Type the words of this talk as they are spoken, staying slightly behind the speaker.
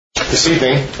This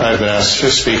evening, I've been asked to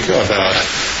speak about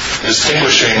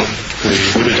distinguishing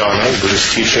the Buddha Dharma,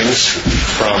 Buddhist teachings,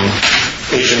 from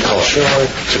Asian culture or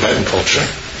Tibetan culture.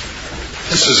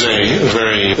 This is a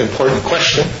very important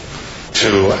question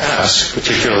to ask,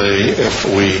 particularly if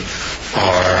we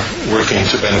are working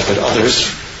to benefit others.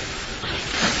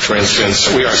 For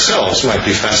instance, we ourselves might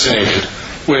be fascinated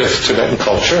with Tibetan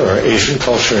culture or Asian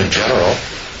culture in general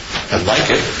and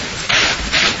like it.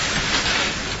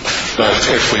 But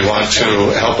if we want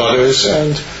to help others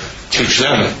and teach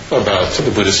them about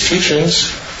the Buddhist teachings,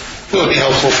 will it be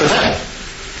helpful for them?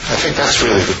 I think that's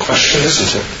really the question,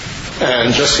 isn't it?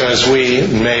 And just as we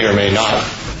may or may not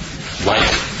like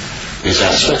these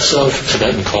aspects of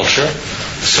Tibetan culture,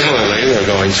 similarly there are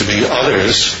going to be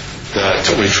others that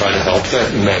we try to help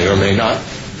that may or may not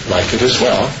like it as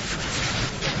well.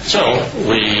 So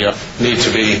we need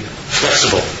to be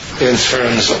flexible in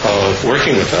terms of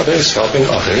working with others, helping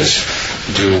others.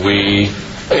 Do we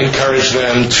encourage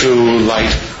them to light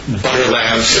butter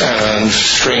lamps and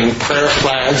string prayer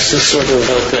flags, this sort of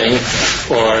a thing?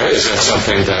 Or is that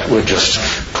something that would just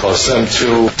cause them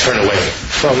to turn away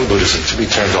from Buddhism, to be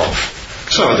turned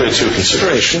off? So there are two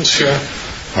considerations here: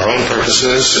 our own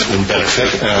purposes and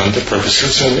benefit, and the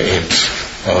purposes and aims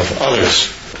of others.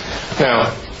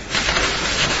 Now,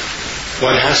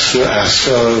 one has to ask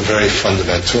a very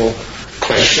fundamental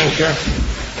question here.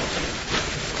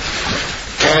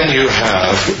 Can you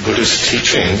have Buddhist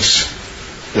teachings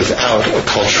without a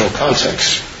cultural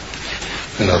context?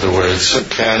 In other words,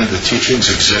 can the teachings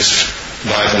exist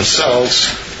by themselves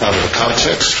out of a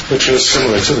context, which is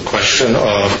similar to the question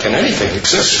of, can anything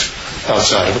exist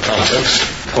outside of a context?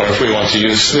 Or if we want to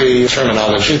use the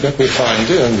terminology that we find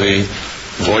in the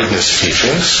voidness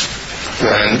teachings,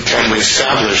 then can we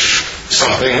establish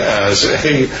something as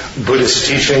a Buddhist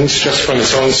teachings just from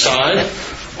its own side,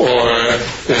 or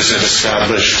is it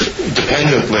established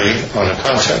dependently on a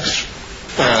context?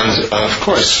 And of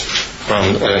course,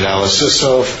 from an analysis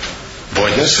of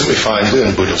voidness that we find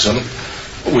in Buddhism,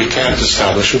 we can't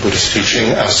establish a Buddhist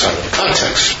teaching outside of a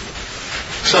context.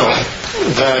 So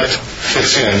that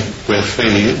fits in with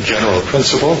the general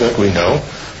principle that we know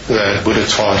that Buddha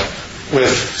taught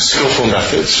with skillful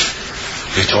methods.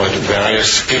 He taught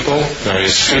various people,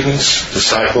 various students,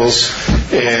 disciples,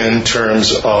 in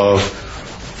terms of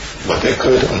what they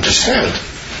could understand.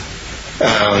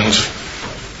 And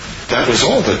that was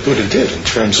all that Buddha did in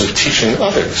terms of teaching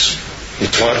others. He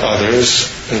taught others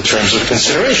in terms of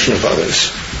consideration of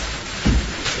others.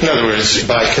 In other words,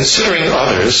 by considering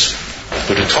others,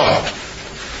 Buddha taught.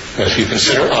 And if you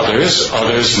consider others,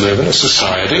 others live in a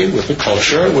society with a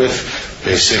culture with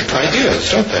basic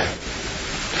ideas, don't they?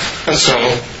 And so,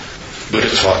 Buddha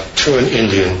taught to an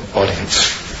Indian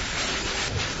audience.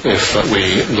 If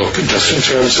we look just in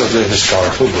terms of the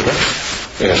historical Buddha,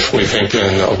 if we think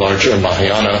in a larger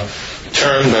Mahayana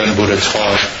term, then Buddha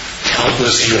taught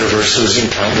countless universes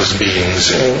and countless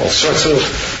beings in all sorts of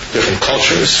different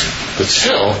cultures. But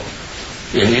still,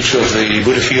 in each of the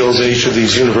Buddha fields, in each of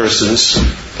these universes,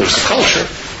 there's a culture.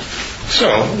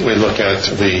 So we look at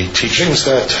the teachings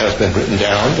that have been written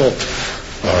down, that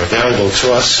are available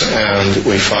to us, and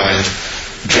we find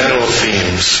general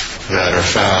themes that are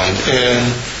found in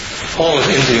all of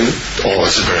Indian, all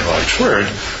is a very large word,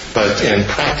 but in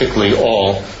practically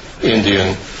all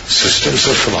Indian systems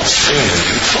of philosophy and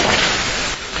Indian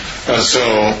thought. And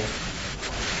so,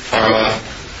 karma,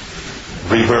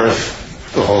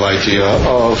 rebirth, the whole idea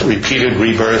of repeated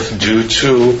rebirth due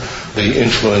to the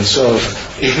influence of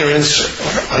ignorance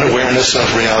or unawareness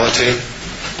of reality,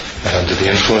 and the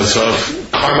influence of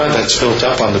karma that's built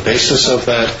up on the basis of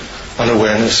that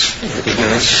unawareness or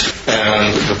ignorance,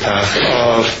 and the path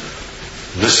of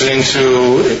listening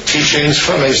to teachings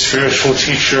from a spiritual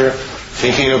teacher,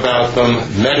 thinking about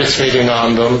them, meditating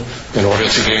on them in order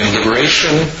to gain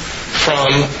liberation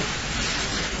from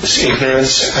this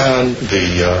ignorance and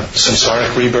the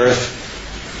samsaric rebirth.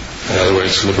 In other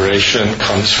words, liberation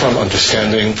comes from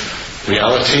understanding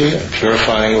reality and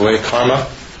purifying away karma.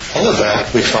 All of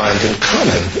that we find in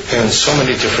common in so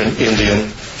many different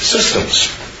Indian systems.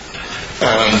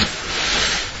 And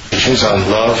teachings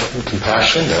on love and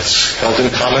compassion, that's held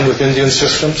in common with Indian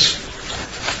systems.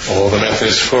 All the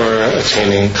methods for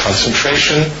attaining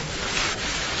concentration,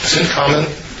 it's in common.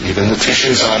 Even the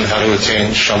teachings on how to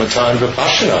attain shamatha and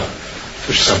vipassana,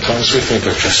 which sometimes we think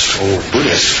are just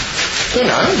Buddhist. They're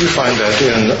not. You find that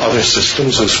in other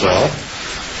systems as well.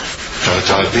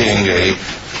 Shamatha being a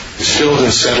distilled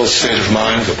and settled state of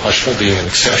mind, vipassana being an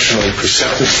exceptionally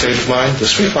perceptive state of mind.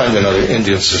 This we find in other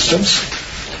Indian systems.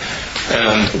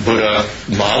 And Buddha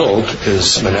modeled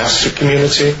his monastic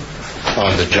community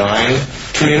on the Jain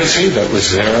community that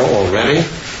was there already.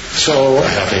 So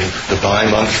having the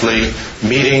bi-monthly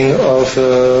meeting of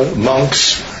the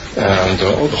monks and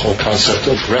the whole concept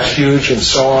of refuge and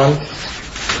so on.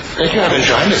 And you have in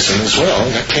Jainism as well.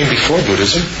 That came before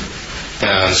Buddhism.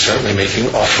 And certainly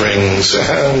making offerings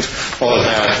and all of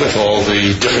that with all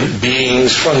the different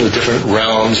beings from the different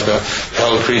realms, the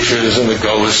hell creatures and the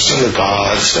ghosts and the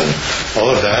gods and all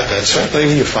of that. That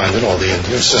certainly you find in all the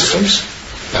Indian systems.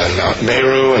 And Mount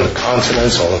Meru and the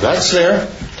continents, all of that's there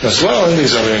as well in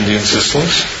these other Indian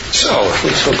systems. So if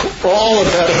we took all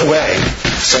of that away,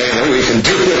 saying that we can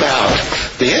do without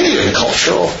the Indian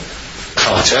cultural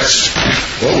context,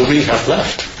 what would we have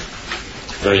left?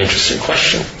 Very interesting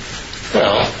question.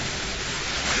 Well,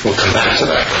 we'll come back to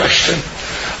that question.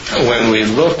 When we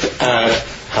look at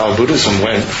how Buddhism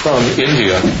went from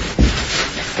India,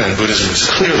 and Buddhism is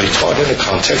clearly taught in the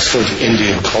context of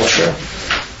Indian culture,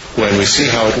 when we see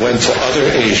how it went to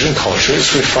other Asian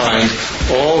cultures, we find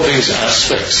all these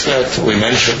aspects that we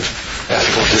mentioned,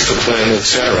 ethical discipline,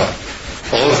 etc.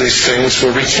 All of these things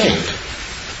were retained.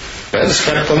 The Tibetans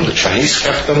kept them, the Chinese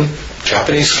kept them,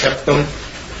 Japanese kept them,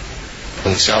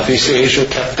 and Southeast Asia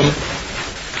kept them.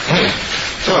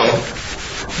 So,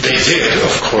 they did,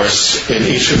 of course, in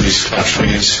each of these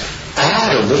countries,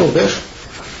 add a little bit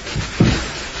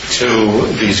to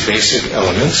these basic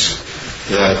elements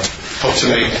that help to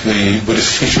make the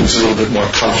Buddhist teachings a little bit more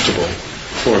comfortable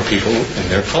for people in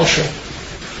their culture.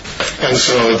 And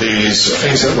so these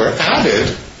things that were added,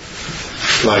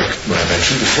 like what I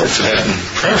mentioned before, Tibetan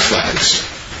prayer flags,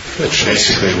 which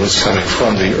basically was coming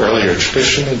from the earlier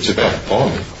tradition in Tibet,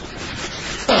 Bon.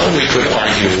 We could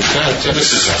argue that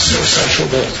this is not so essential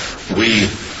that we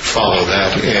follow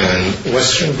that in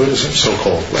Western Buddhism,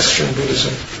 so-called Western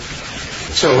Buddhism.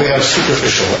 So we have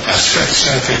superficial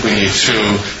aspects. I think we need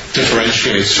to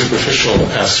differentiate superficial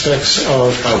aspects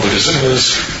of how Buddhism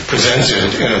is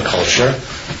presented in a culture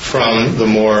from the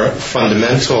more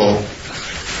fundamental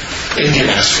Indian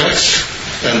aspects.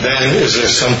 And then is there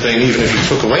something, even if you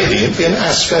took away the Indian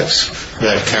aspects,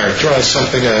 that characterize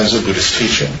something as a Buddhist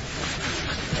teaching?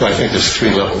 So I think there's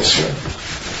three levels here.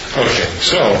 Okay,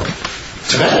 so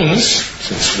Tibetans,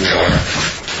 since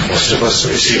most of us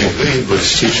are receiving the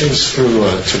Buddhist teachings through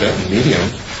a Tibetan medium,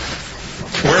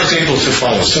 weren't able to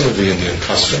follow some of the Indian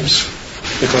customs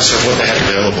because of what they had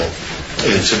available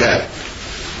in Tibet.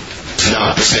 It's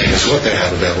not the same as what they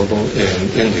have available in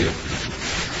India.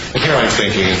 And here I'm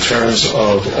thinking in terms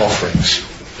of offerings.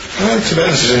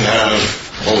 Tibetans didn't have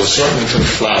a whole assortment of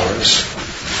flowers.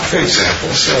 For example,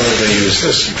 so they use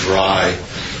this dry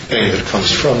thing that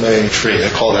comes from a tree. They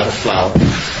call that a flower.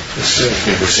 It's sort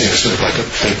of like a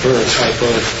paper type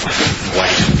of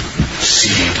white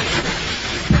seed.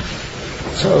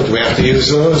 So do we have to use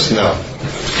those? No.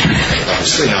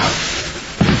 Obviously not.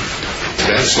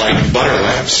 Tibetans like butter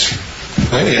lamps.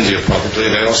 In India probably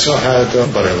they also had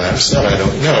butter lamps. That I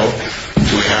don't know.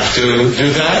 Do we have to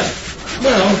do that?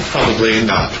 Well, probably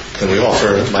not. Can we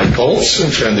offer light bulbs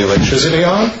and turn the electricity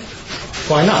on?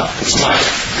 Why not? It's light.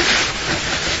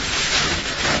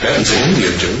 Tibetans in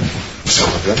India do, some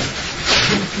of them.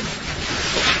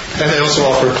 And they also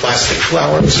offer plastic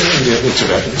flowers in India, the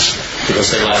Tibetans, because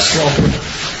they last longer.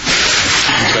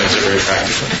 Tibetans are very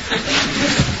practical.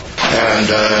 And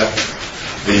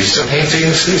these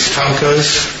paintings, these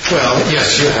tankas, well,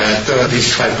 yes, you had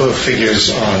these type of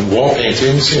figures on wall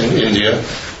paintings in India,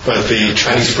 but the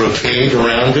Chinese brocade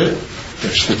around it,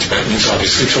 which the Tibetans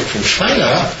obviously took from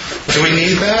China, do we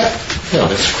need that? No,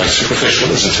 that's quite superficial,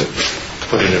 isn't it?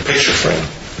 Put in a picture frame.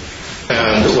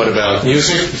 And what about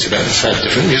music? The Tibetans had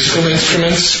different musical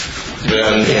instruments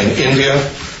than in India.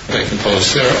 They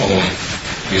composed their own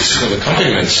musical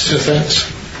accompaniments to things.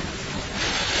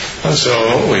 And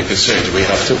so we could say, do we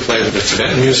have to play the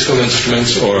Tibetan musical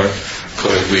instruments, or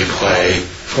could we play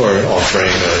for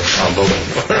offering a trombone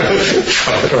or a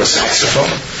trumpet or a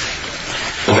saxophone?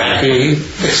 Would that be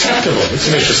acceptable? It's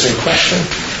an interesting question,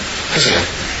 isn't it?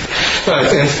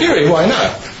 But in theory, why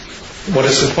not? What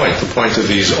is the point? The point of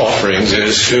these offerings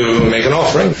is to make an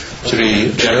offering, to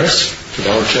be generous, to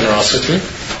develop generosity.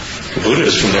 The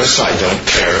Buddhists, from their side, don't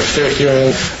care if they're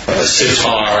hearing a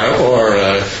sitar or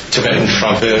a Tibetan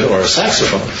trumpet or a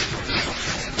saxophone.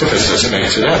 Because it doesn't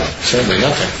make to them. Certainly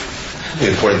nothing. The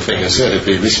important thing is that it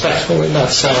be respectful and not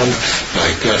sound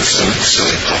like some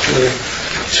silly popular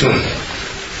tune.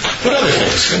 What other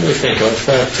things can we think of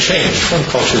that change from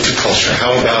culture to culture?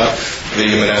 How about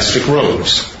the monastic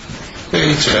robes?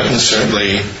 The Tibetans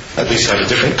certainly at least have a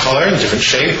different color and different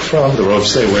shape from the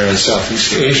robes they wear in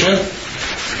Southeast Asia.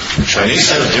 The Chinese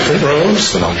have different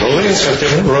robes. The Mongolians have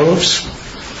different robes.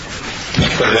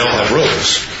 But they all have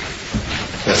robes.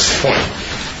 That's the point.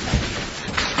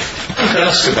 You can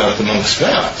ask about the monks'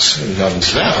 vows and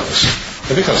nuns' vows.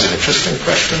 It becomes an interesting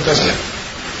question, doesn't it?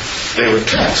 They were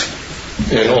kept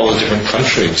in all the different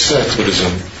countries that Buddhism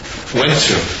went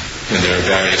to. And there are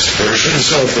various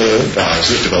versions of the vows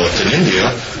that developed in India,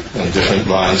 and different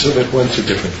lines of it went to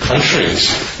different countries,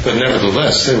 but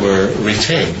nevertheless they were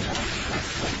retained.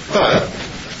 But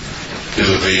do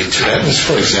the Tibetans,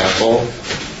 for example,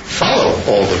 follow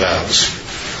all the vows?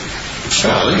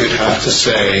 Well, you'd have to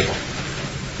say,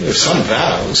 if some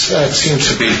vows, that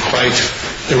seems to be quite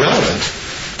irrelevant.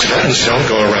 Tibetans don't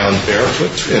go around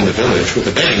barefoot in the village with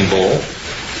a begging bowl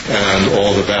and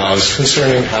all the vows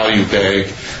concerning how you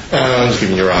beg and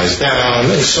keeping your eyes down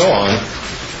and so on.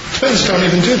 Tibetans don't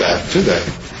even do that, do they?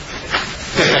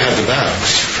 They have the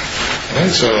vows.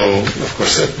 And so, of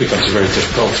course, that becomes a very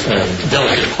difficult and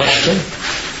delicate question.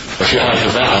 If you have the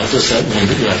vow, does that mean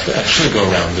that you have to actually go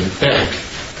around and beg?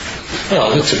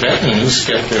 Well, the Tibetans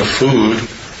get their food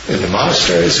in the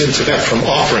monasteries in Tibet from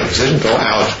offerings. They didn't go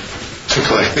out to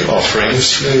collect the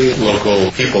offerings. The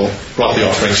local people brought the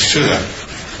offerings to them.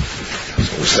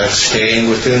 So is that staying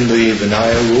within the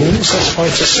Vinaya rules? That's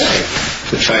hard to say.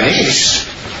 The Chinese,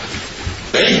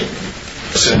 they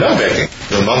said no begging.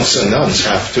 The monks and nuns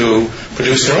have to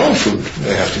produce their own food.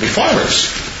 They have to be farmers.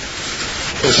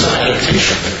 There's some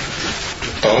adaptation there.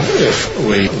 Well, if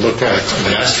we look at a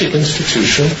monastic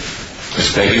institution,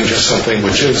 is begging just something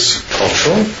which is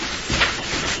cultural?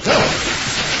 No.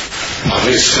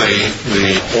 Obviously,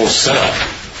 the whole setup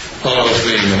of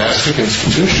the monastic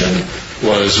institution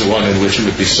was one in which it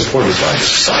would be supported by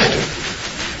society.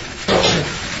 So,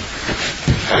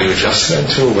 how do you adjust then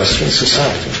to a Western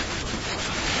society?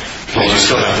 Well, you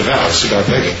still have the vows about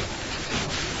begging.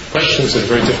 Questions that are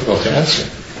very difficult to answer.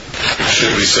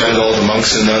 Should we send all the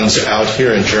monks and nuns out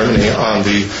here in Germany on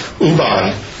the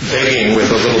U-Bahn begging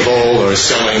with a little bowl or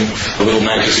selling a little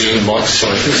magazine box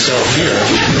like we sell here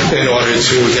in order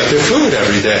to get their food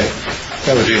every day?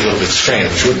 That would be a little bit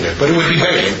strange, wouldn't it? But it would be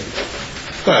begging.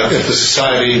 But if the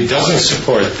society doesn't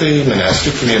support the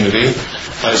monastic community,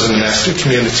 how does the monastic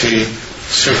community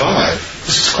survive?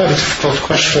 This is quite a difficult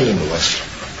question in the West.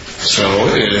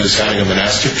 So is having a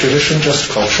monastic tradition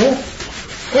just cultural?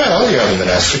 Well, you have a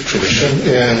monastic tradition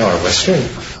in our Western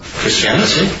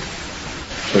Christianity,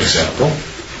 for example.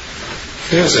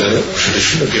 There's a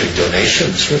tradition of giving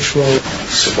donations which will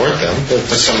support them, but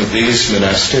some of these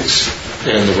monastics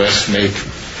in the West make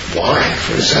wine,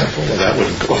 for example. Well, that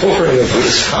wouldn't go over in a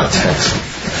Buddhist context.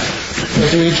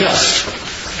 What do you adjust?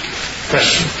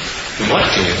 Question. What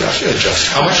can you adjust?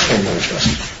 How much can you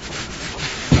adjust?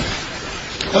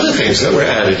 Other things that were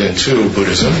added into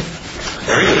Buddhism, a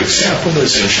very good example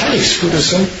is in Chinese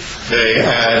Buddhism, they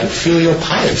add filial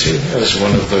piety as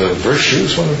one of the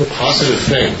virtues, one of the positive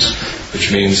things,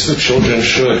 which means that children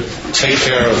should take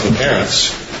care of the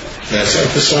parents. That's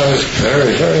emphasized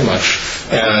very, very much.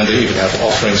 And they even have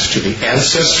offerings to the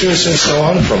ancestors and so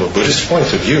on. From a Buddhist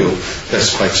point of view,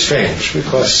 that's quite strange,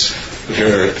 because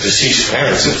your deceased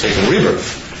parents have taken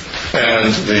rebirth.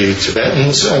 And the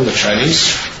Tibetans and the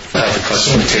Chinese have the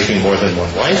custom of taking more than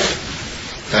one wife.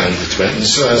 And the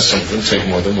Tibetans, some of them take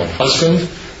more than one husband.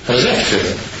 How does that fit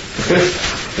in with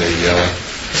the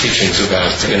teachings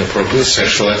about inappropriate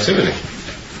sexual activity?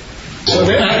 So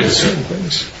they added certain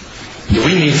things. Do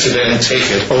we need to then take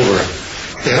it over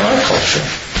in our culture?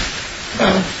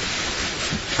 No.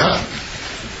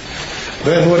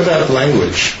 Then what about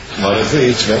language? A lot of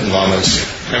the Tibetan lamas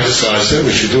emphasize that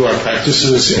we should do our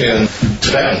practices in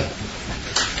Tibetan.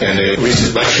 In a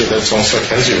recent lecture that Tsongsa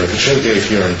Khyentse Rinpoche gave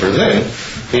here in Berlin,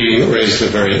 he raised a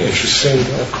very interesting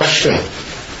question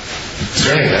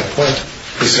concerning that point.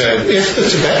 He said, if the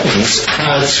Tibetans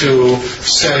had to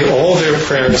say all their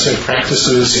prayers and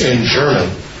practices in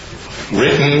German,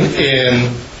 written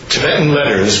in Tibetan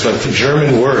letters, but the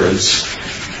German words,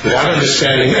 without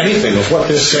understanding anything of what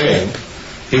they're saying,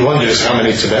 he wonders how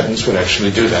many Tibetans would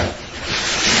actually do that.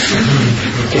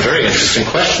 A very interesting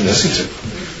question, isn't it?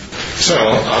 So,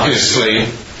 obviously,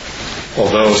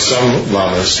 although some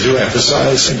lamas do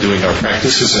emphasize doing our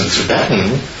practices in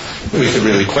Tibetan, we could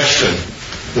really question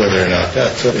whether or not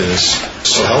that is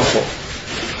so helpful.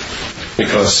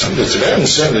 Because the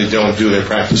Tibetans certainly don't do their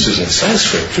practices in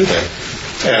Sanskrit, do they?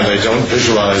 And they don't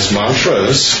visualize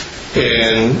mantras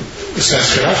in the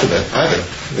Sanskrit alphabet either.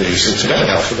 They use the Tibetan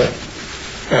alphabet.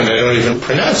 And they don't even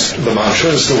pronounce the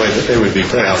mantras the way that they would be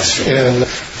pronounced in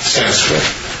Sanskrit.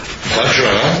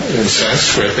 Vajra in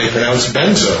Sanskrit, they pronounce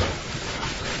benza.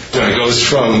 When it goes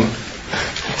from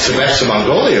Tibet to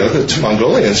Mongolia, the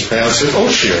Mongolians pronounce it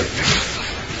Ochir.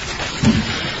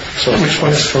 So which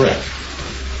one is correct?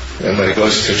 And when it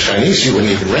goes to Chinese, you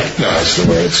wouldn't even recognize the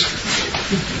words.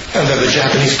 And then the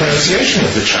Japanese pronunciation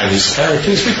of the Chinese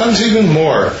characters becomes even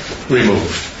more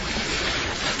removed.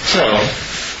 So,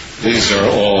 these are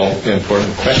all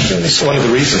important questions. One of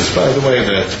the reasons, by the way,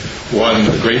 that one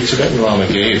great Tibetan Lama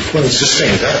gave for insisting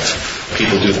that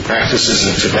people do the practices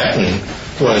in Tibetan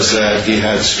was that he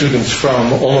had students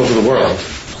from all over the world.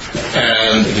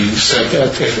 And he said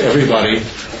that if everybody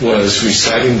was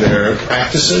reciting their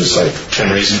practices, like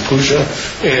Chenrezig Puja,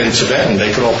 in Tibetan,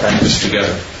 they could all practice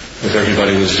together. If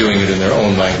everybody was doing it in their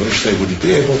own language, they wouldn't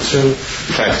be able to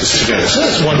practice together. So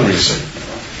that's one reason.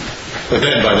 But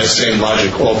then, by the same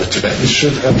logic, all the Tibetans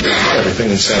should have done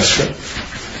everything in Sanskrit.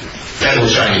 And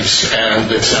the Chinese, and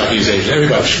the Southeast Asian,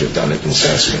 everybody should have done it in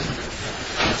Sanskrit.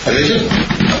 And they didn't.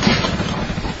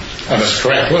 I must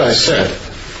correct what I said,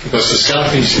 because the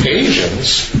Southeast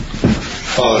Asians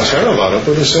follow Theravada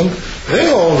Buddhism. They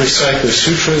all recite their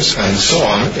sutras and so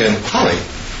on in Pali.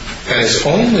 And it's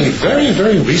only very,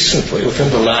 very recently, within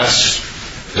the last,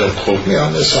 don't quote me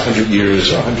on this, 100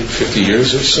 years or 150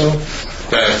 years or so,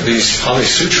 that these Pali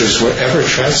Sutras were ever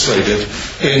translated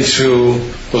into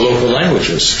the local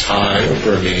languages, Thai or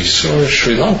Burmese or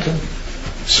Sri Lankan.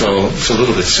 So it's a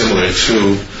little bit similar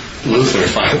to Luther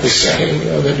finally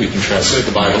saying that you can translate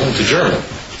the Bible into German.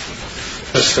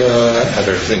 Just have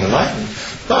everything in Latin.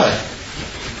 But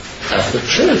Catholic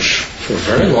Church, for a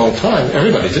very long time,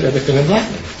 everybody did everything in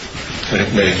Latin. And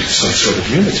it made some sort of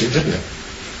unity, didn't it?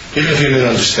 Even if you didn't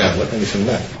understand what anything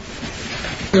meant.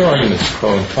 There are arguments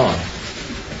pro and con.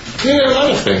 There are a lot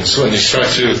of things when you start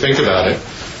to think about it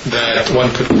that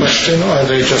one could question, are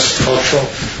they just cultural?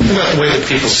 About the way that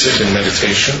people sit in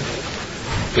meditation.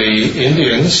 The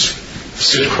Indians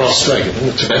sit cross-legged, and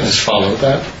the Tibetans follow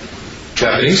that.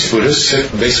 Japanese Buddhists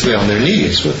sit basically on their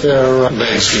knees with their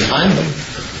legs behind them.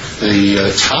 The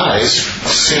Thais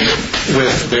sit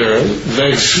with their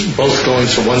legs both going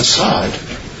to one side.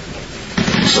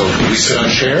 So do we sit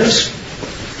on chairs?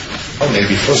 Or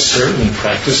maybe for certain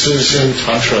practices in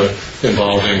Tantra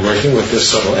involving working with the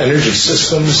subtle energy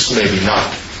systems, maybe not.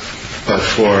 But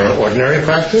for ordinary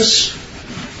practice,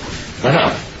 why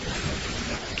not?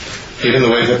 Even the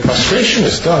way that prostration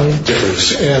is done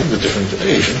differs in the different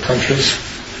Asian countries.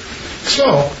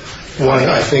 So, one,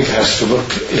 I think, has to look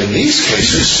in these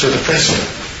cases to the principle.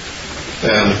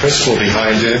 And the principle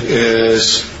behind it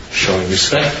is showing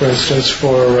respect, for instance,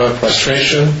 for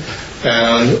prostration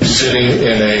and sitting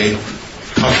in a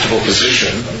comfortable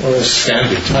position or a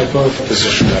standing type of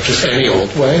position, not just any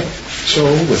old way. So,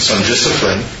 with some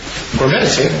discipline, we're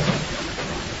meditating.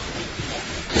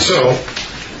 So,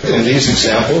 in these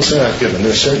examples that I've given,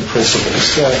 there are certain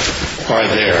principles that are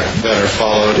there that are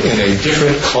followed in a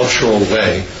different cultural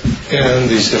way in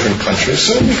these different countries.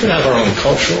 So we can have our own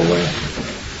cultural way.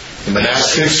 The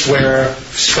monastics wear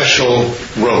special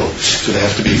robes. Do they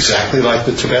have to be exactly like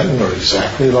the Tibetan or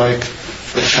exactly like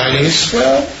the Chinese?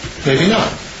 Well, maybe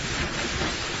not.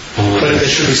 But they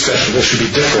should be special. They should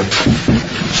be different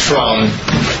from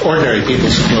ordinary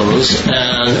people's clothes,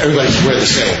 and everybody should wear the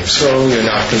same, so you're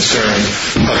not concerned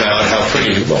about how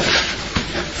pretty you look.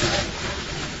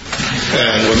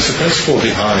 And what's the principle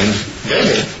behind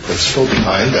begging? The principle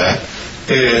behind that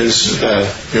is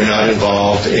that you're not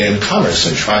involved in commerce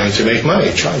and trying to make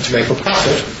money, trying to make a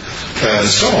profit, and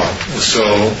so on. So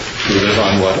you live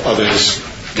on what others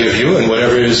give you, and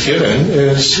whatever is given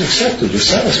is accepted. You're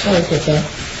satisfied with that.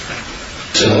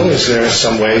 So is there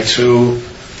some way to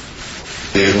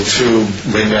be able to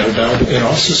bring that about in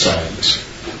our societies?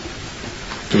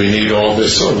 Do we need all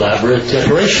this elaborate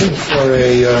decoration for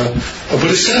a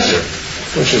Buddhist center,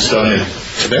 which is done in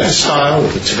Tibetan style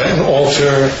with a Tibetan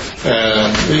altar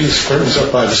and these curtains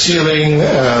up by the ceiling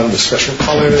and the special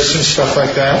colors and stuff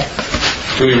like that?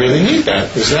 Do we really need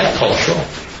that? Is that cultural?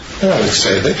 And I would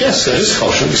say that yes, that is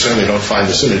cultural. We certainly don't find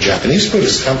this in a Japanese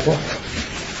Buddhist temple.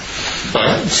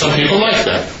 But some people like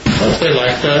that. Well, if they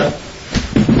like that,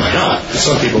 why not?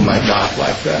 Some people might not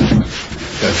like that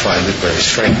and find it very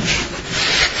strange.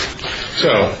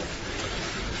 So,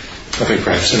 I think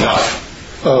perhaps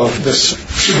enough of this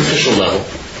superficial level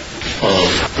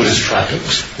of Buddhist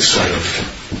trappings, this kind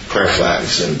of prayer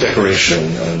flags and decoration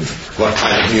and what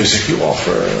kind of music you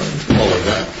offer and all of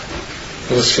that.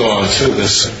 Let's go on to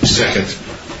this second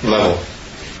level.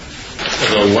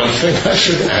 Although one thing I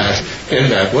should add in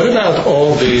that, what about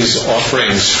all these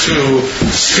offerings to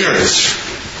spirits?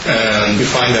 And you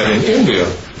find that in India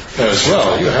as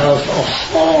well. You have a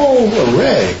whole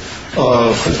array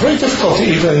of, it's very difficult to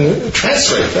even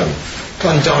translate them.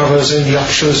 Gandharvas and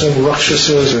yakshas and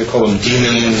rakshasas, we call them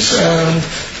demons, and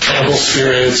cannibal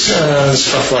spirits and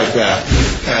stuff like that.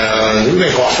 And we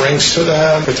make offerings to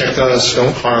them, protect us,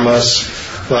 don't harm us,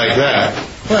 like that.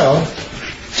 Well,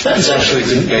 Tibetans actually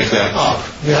didn't make that up.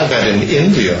 You have that in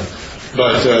India,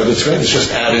 but the Tibetans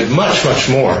just added much, much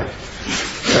more.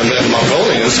 And then the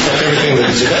Mongolians took everything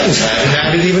that the Tibetans had and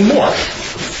added even more.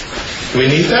 Do we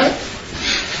need that?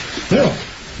 No.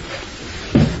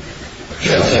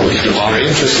 Yeah, it's very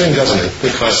interesting, doesn't it?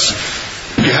 Because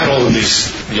you had all of these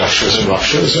yashas and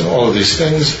rakshas and all of these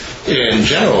things in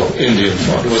general Indian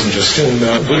thought. It wasn't just in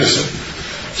Buddhism.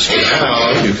 So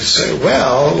now you could say,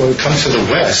 well, when we come to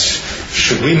the West,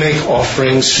 should we make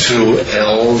offerings to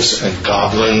elves and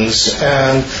goblins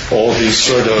and all these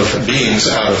sort of beings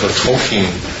out of a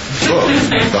Tolkien book,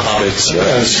 the hobbits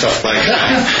and stuff like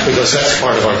that? Because that's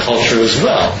part of our culture as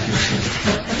well.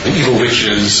 The evil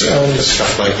witches and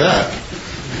stuff like that.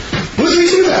 Would we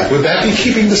do that? Would that be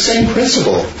keeping the same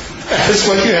principle as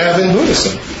what you have in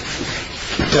Buddhism?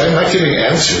 I'm not giving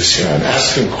answers here. I'm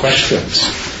asking questions.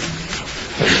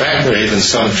 In fact, there are even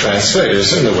some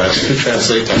translators in the West who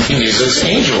translate Dakinis as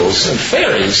angels and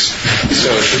fairies.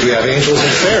 So should we have angels and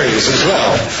fairies as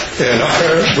well in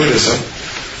our Buddhism?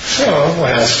 So one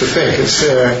has to think, is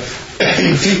there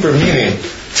a deeper meaning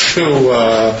to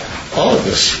all of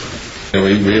this? Are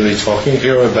we really talking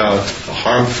here about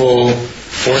harmful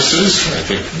forces? I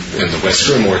think in the West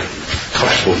we're more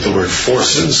comfortable with the word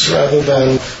forces rather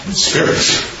than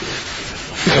spirits.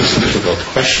 It becomes a difficult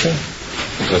question.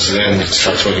 Because then you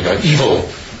start talking about evil.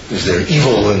 Is there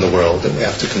evil in the world? And we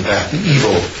have to combat the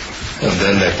evil. And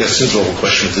then that gets into the whole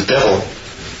question of the devil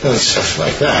and stuff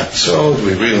like that. So do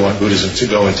we really want Buddhism to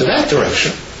go into that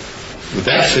direction? Would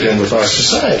that fit in with our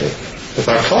society, with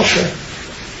our culture?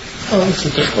 Oh, it's a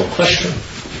difficult question.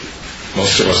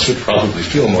 Most of us would probably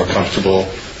feel more comfortable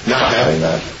not having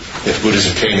that. If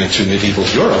Buddhism came into medieval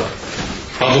Europe,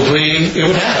 probably it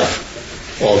would have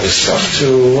all this stuff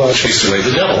to chase away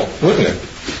the devil, wouldn't it?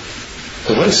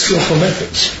 But what is skillful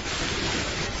methods?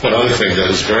 One other thing that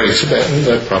is very Tibetan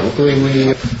that probably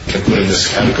we can put in this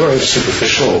category of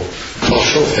superficial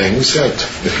cultural things that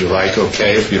if you like,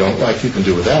 okay, if you don't like, you can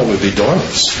do without, would be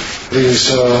dormants. These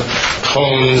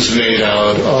cones made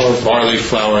out of barley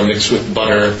flour mixed with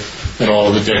butter and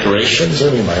all the decorations.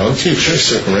 I mean, my own teacher,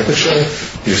 Sirkin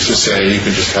Rinpoche, used to say you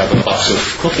can just have a box of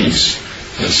cookies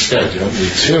instead. You don't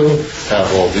need to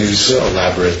have all these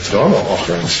elaborate dharma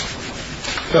offerings.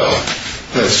 So,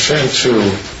 let's turn to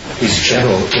these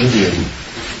general Indian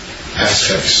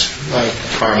aspects like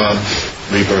karma,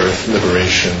 rebirth,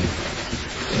 liberation,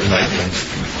 enlightenment,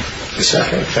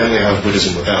 etc. Can we have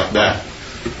Buddhism without that?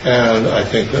 And I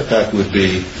think that would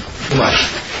be much.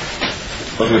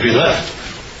 What would be left?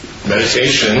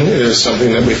 Meditation is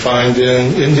something that we find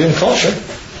in Indian culture.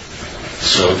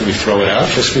 So do we throw it out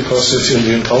just because it's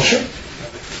Indian culture?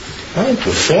 Well,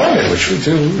 the form in which we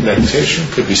do meditation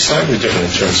could be slightly different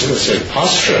in terms of, let's say,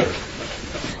 posture.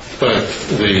 But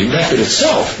the method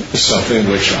itself is something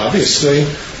which obviously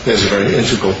is a very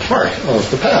integral part of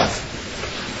the path.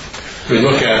 We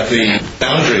look at the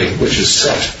boundary which is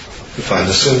set. We find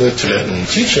this in the Tibetan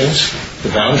teachings, the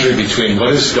boundary between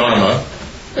what is Dharma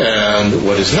and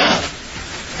what is not.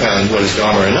 And what is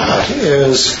Dharma or not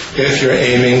is if you're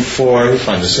aiming for, we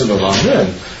find this in the Long Yin,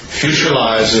 future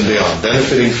lives and beyond,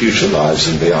 benefiting future lives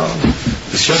and beyond.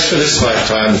 It's just for this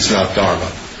lifetime, it's not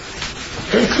Dharma.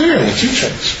 Very clear in the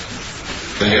teachings.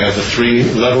 Then you have the three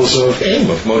levels of aim,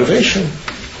 of motivation,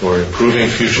 for improving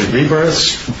future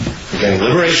rebirths, getting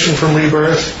liberation from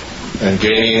rebirth, and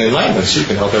gaining enlightenment so you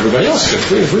can help everybody else get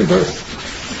free of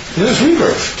rebirth. And there's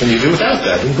rebirth. Can you do without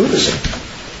that in Buddhism?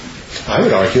 I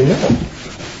would argue no.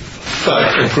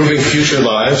 But improving future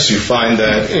lives, you find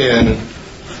that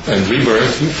and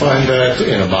rebirth, you find that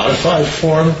in a modified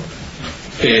form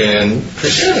in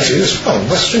Christianity as well.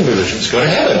 Western religions, go to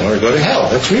heaven or go to hell.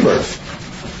 That's rebirth,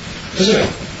 isn't it?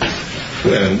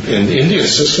 And in Indian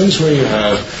systems where you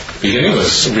have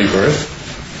beginningless rebirth,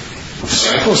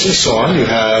 cycles and so on, you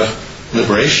have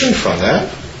liberation from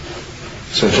that.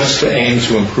 So just to aim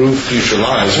to improve future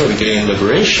lives or to gain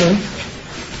liberation,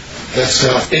 that's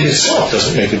not, in itself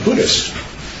doesn't make it Buddhist.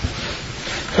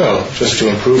 So, just to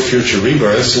improve future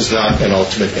rebirths is not an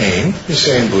ultimate aim, you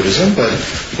say in Buddhism, but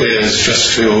is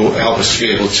just to help us to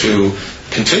be able to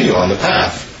continue on the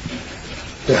path.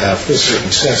 To have the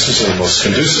circumstances that are most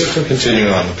conducive to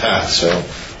continuing on the path. So,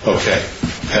 okay,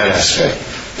 that aspect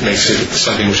makes it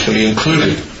something which can be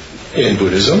included in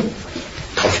Buddhism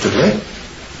comfortably.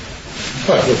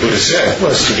 But what Buddha said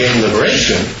was to gain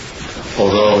liberation.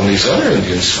 Although in these other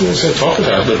Indian schools they talk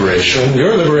about liberation,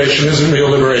 your liberation isn't real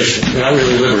liberation. You're not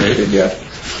really liberated yet.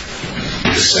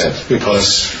 It's said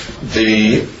because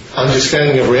the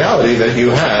understanding of reality that you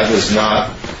have is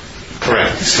not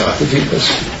correct. It's not the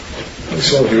deepest. And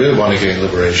so if you really want to gain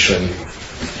liberation,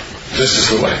 this is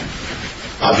the way.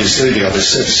 Obviously, the others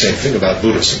said the same thing about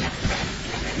Buddhism.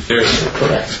 Theirs were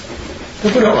correct. The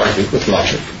Buddha argued with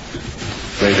logic.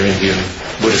 Later Indian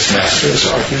Buddhist masters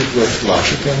argued with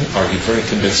logic and argued very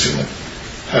convincingly.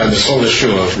 And this whole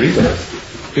issue of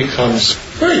rebirth becomes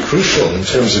very crucial in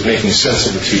terms of making sense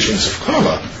of the teachings of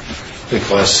karma,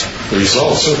 because the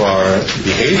results of our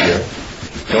behavior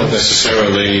don't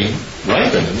necessarily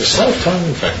ripen in this lifetime.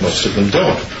 In fact, most of them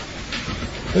don't.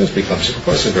 And it becomes, of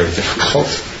course, a very difficult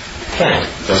point.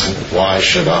 Why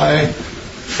should I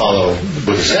follow the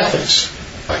Buddha's ethics?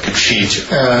 I could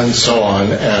cheat and so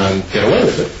on and get away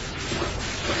with it.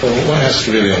 But one has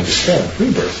to really understand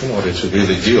rebirth in order to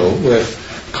really deal with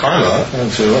karma,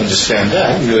 and to understand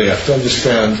that, you really have to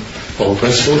understand the whole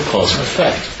principle of cause and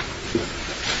effect.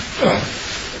 Well,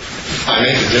 I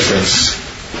make a difference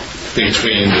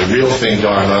between the real thing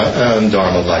Dharma and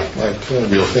Dharma Light, like the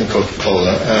real thing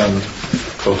Coca-Cola and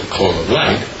Coca-Cola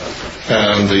Light.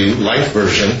 And the light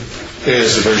version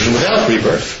is the version without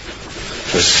rebirth.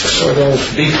 Just sort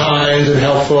of be kind and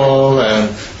helpful,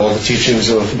 and all the teachings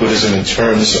of Buddhism in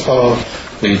terms of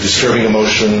the disturbing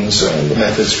emotions and the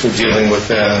methods for dealing with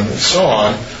them and so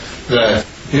on, that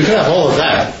you can have all of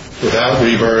that without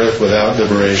rebirth, without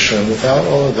liberation, without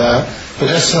all of that, but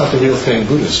that's not the real thing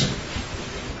Buddhism.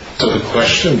 So the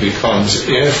question becomes,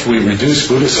 if we reduce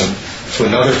Buddhism to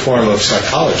another form of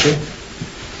psychology,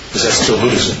 is that still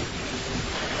Buddhism?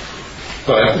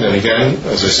 But then again,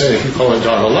 as I say, if you call it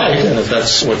Dharma Light, and if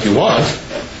that's what you want,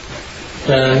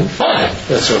 then fine,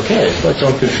 that's okay. But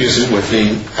don't confuse it with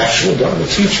the actual Dharma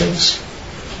teachings,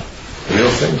 the real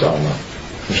thing Dharma,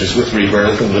 which is with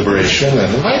rebirth and liberation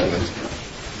and enlightenment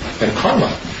and karma,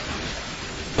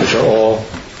 which are all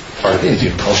part of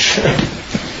Indian culture.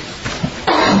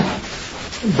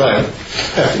 But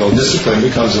ethical discipline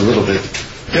becomes a little bit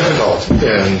difficult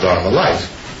in Dharma Light,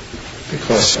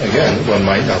 because, again, one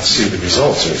might not see the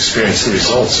results or experience the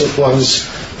results of one's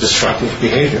destructive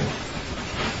behavior.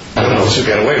 I don't know if you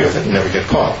get away with it and never get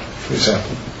caught, for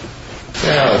example.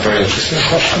 Yeah, a very interesting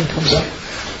question comes up.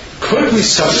 Could we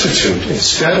substitute,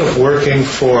 instead of working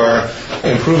for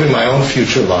improving my own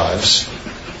future lives,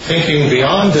 thinking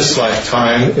beyond this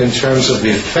lifetime in terms of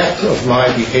the effect of my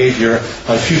behavior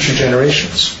on future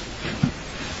generations?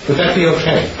 Would that be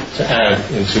okay to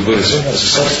add into Buddhism as a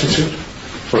substitute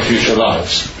for future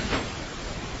lives?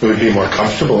 We would be more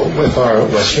comfortable with our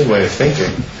Western way of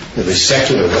thinking, the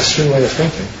secular Western way of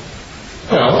thinking.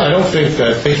 Well, I don't think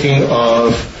that thinking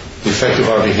of the effect of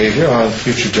our behavior on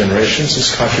future generations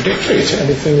is contradictory to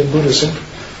anything in Buddhism.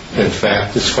 In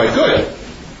fact, it's quite good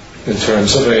in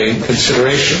terms of a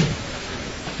consideration.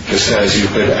 Just as you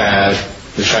could add,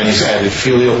 the Chinese added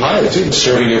filial piety,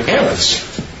 serving your parents,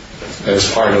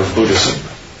 as part of Buddhism.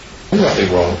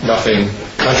 Nothing wrong, nothing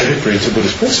contradictory to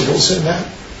Buddhist principles in that.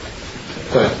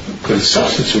 But could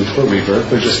substitute for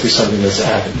rebirth or just be something that's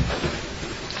added?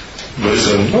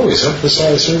 Buddhism always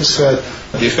emphasizes that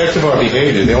the effect of our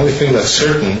behavior, the only thing that's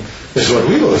certain is what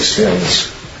we will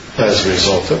experience as a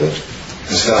result of it.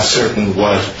 It's not certain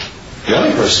what the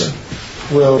other person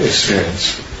will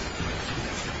experience.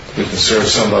 We can serve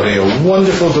somebody a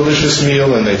wonderful, delicious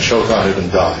meal and they choke on it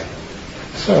and die.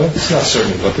 So it's not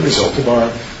certain what the result of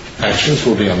our actions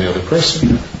will be on the other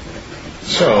person.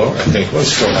 So I think one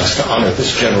still has to honor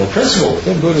this general principle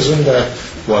within Buddhism, that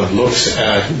one looks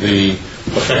at the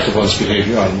effect of one's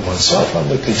behavior on oneself, on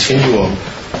the continuum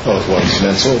of one's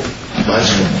mental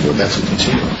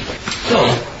continuum. So,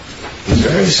 the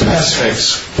various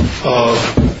aspects of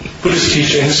Buddhist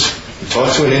teachings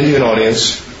taught to an Indian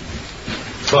audience,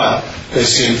 but they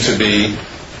seem to be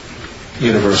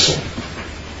universal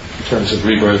in terms of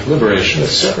rebirth, liberation,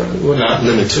 etc. We're not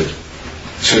limited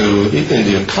to the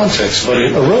Indian context, but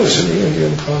it arose in the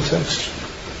Indian context.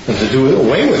 And to do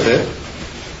away with it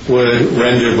would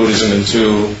render Buddhism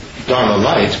into Dharma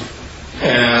Light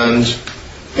and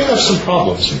have some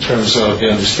problems in terms of the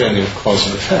understanding of cause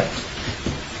and effect.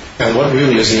 And what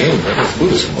really is the aim of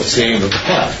Buddhism? What's the aim of the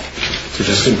path? To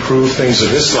just improve things of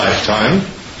this lifetime,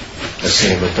 that's the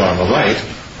aim of Dharma Light,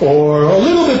 or a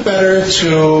little bit better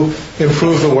to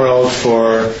improve the world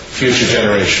for future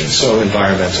generations, so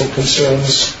environmental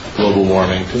concerns, global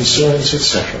warming concerns,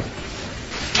 etc.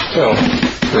 So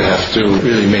we have to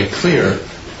really make clear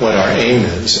what our aim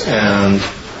is and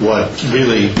what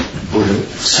really Buddha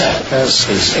set as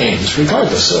his aims,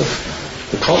 regardless of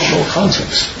the cultural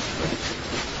context.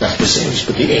 Not his aims,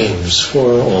 but the aims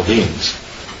for all beings.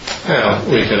 Now,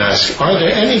 we can ask, are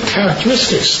there any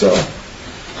characteristics, though,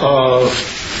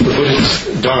 of the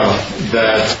Buddhist Dharma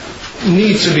that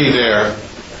need to be there,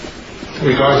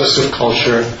 regardless of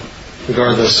culture,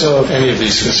 regardless of any of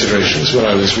these considerations, what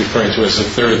I was referring to as the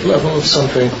third level of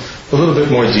something a little bit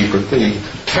more deeper, the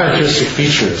characteristic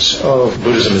features of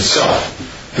Buddhism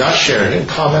itself, not shared in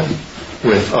common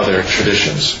with other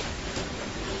traditions.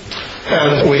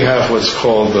 And we have what's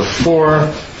called the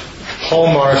 4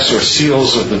 hallmarks or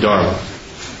seals of the Dharma.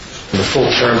 The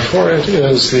full term for it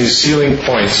is the sealing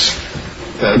points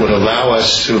that would allow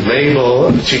us to label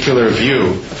a particular view,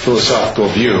 a philosophical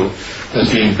view,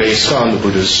 as being based on the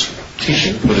Buddha's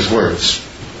teaching, Buddha's words,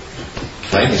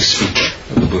 lightning speech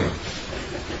of the Buddha.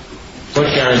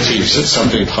 What guarantees that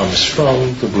something comes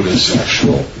from the Buddha's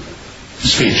actual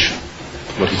speech,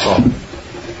 what he taught?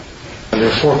 And there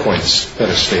are 4 points that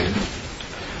are stated.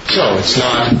 So it's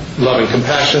not love and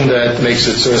compassion that makes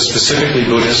it so specifically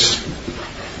Buddhist.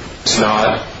 It's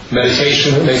not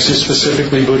meditation that makes it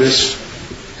specifically Buddhist.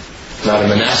 It's not a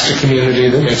monastic community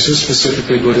that makes it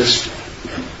specifically Buddhist.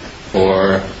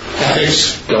 Or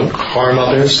ethics, don't harm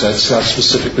others, that's not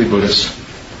specifically Buddhist.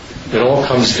 It all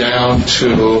comes down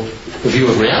to the view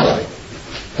of reality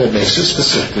that makes it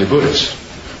specifically Buddhist.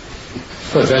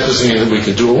 But that doesn't mean that we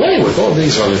could do away with all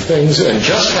these other things and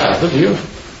just have the view.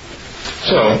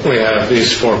 So we have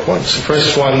these 4 points. The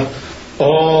first one,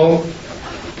 all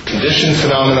conditioned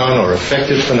phenomenon or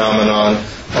affected phenomenon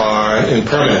are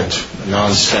impermanent,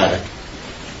 non-static.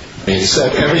 It means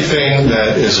that everything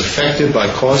that is affected by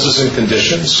causes and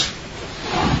conditions,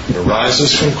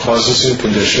 arises from causes and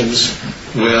conditions,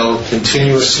 will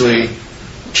continuously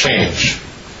change.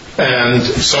 And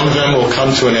some of them will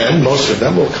come to an end, most of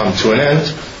them will come to an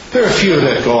end. There are a few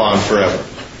that go on forever.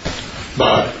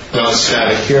 But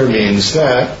non-static here means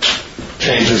that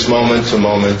changes moment to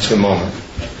moment to moment.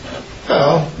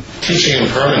 Well, teaching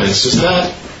impermanence, is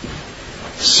that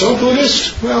so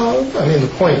Buddhist? Well,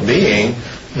 the point being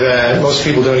that most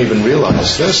people don't even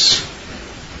realize this.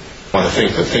 Want to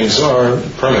think that things are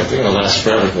permanent, they're going to last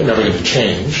forever, they're never going to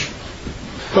change.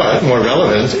 But more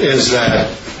relevant is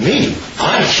that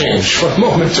I change from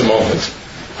moment to moment.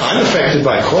 I'm affected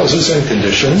by causes and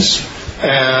conditions,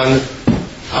 and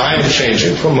I'm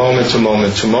changing from moment to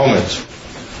moment to moment.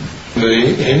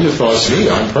 The Hindu thought,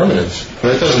 I'm permanent.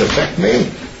 But it doesn't affect me.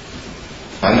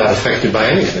 I'm not affected by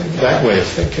anything, that way of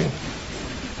thinking.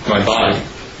 My body,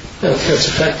 gets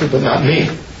affected, but not me.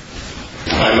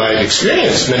 I might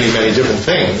experience many, many different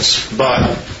things,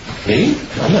 but me,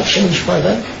 I'm not changed by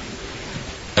that.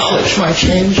 Knowledge might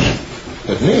change,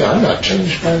 but me, I'm not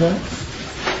changed by that.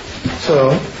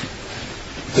 So,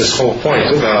 this whole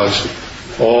point about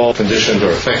all conditioned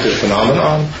or affected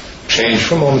phenomenon change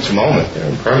from moment to moment, they're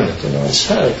impermanent and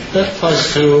non-static, that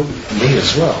applies to me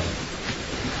as well.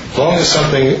 As long as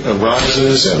something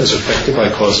arises and is affected by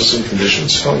causes and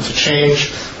conditions, it's going to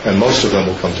change, and most of them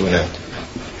will come to an end.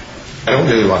 I don't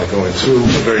really want to go into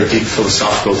a very deep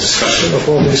philosophical discussion of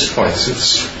all these points.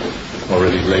 It's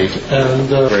already late and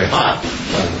very hot.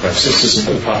 Perhaps this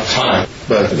isn't the proper time.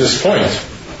 But at this point,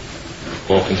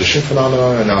 all conditioned phenomena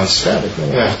are non-static.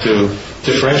 We have to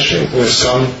differentiate. There's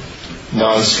some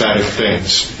non-static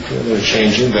things that are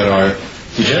changing, that are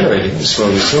degenerating,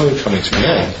 slowly coming to an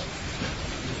end.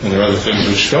 And there are other things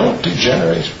which don't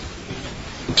degenerate.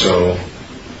 So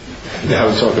now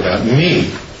we talk about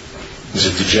me. Is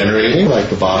it degenerating like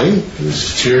the body? Is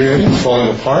it deteriorating,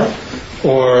 falling apart?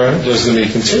 Or does the me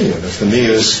continue? And if the me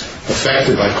is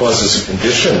affected by causes and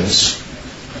conditions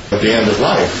at the end of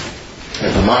life,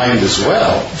 and the mind as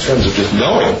well, in terms of just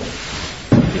knowing,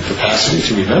 the capacity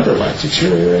to remember might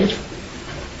deteriorate,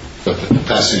 but the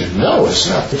capacity to know is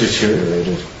not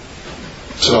deteriorated.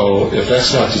 So if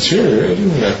that's not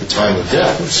deteriorating, at the time of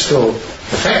death it's still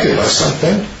affected by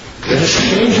something, then it should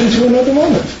change into another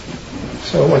moment.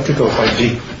 So one could go quite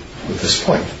deep with this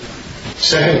point.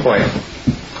 Second point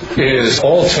is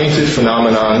all tainted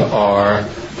phenomenon are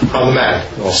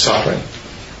problematic, all suffering.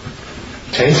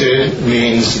 Tainted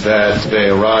means that they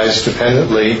arise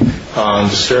dependently on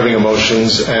disturbing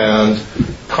emotions and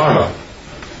karma.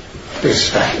 It goes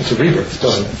back into rebirth,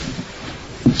 doesn't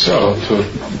it? So, to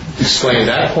explain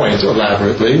that point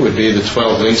elaborately would be the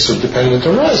 12 links of dependent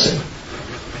arising.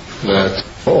 That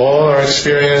all our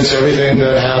experience, everything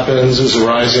that happens is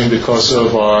arising because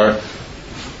of our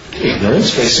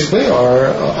ignorance, basically, our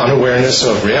unawareness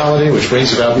of reality, which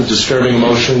brings about the disturbing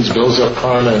emotions, builds up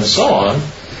karma, and so on,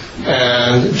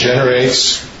 and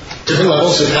generates different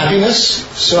levels of happiness,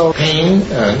 so pain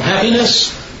and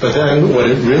happiness, but then what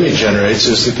it really generates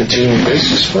is the continuing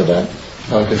basis for that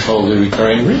uncontrollably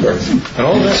recurring rebirth. And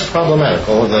all of that's problematic,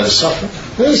 all of that is suffering.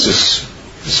 This is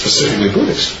specifically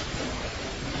Buddhist.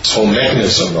 This whole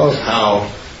mechanism of how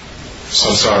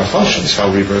samsara functions,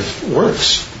 how rebirth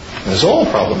works, and it's all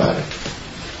problematic,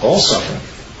 all suffering.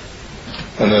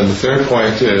 And then the third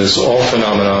point is all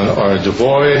phenomena are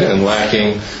devoid and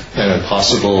lacking an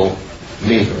impossible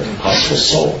me, or an impossible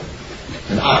soul.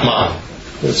 An Atman,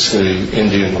 that's the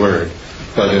Indian word,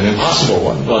 but an impossible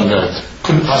one that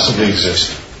couldn't possibly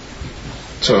exist.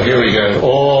 So here we get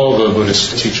all the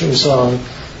Buddhist teachings on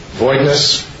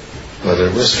voidness,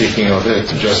 whether we're speaking of it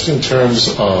just in terms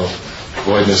of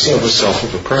voidness of a self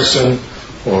of a person,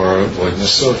 or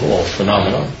voidness of all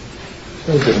phenomena.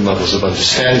 There are different levels of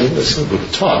understanding as the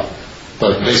Buddha taught,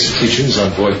 but basic teachings on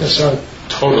voidness are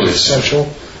totally essential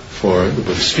for the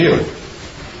Buddhist view.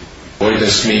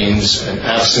 Voidness means an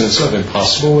absence of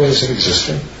impossible ways of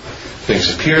existing.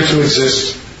 Things appear to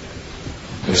exist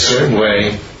in a certain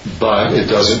way, but it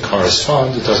doesn't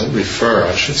correspond, it doesn't refer,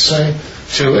 I should say,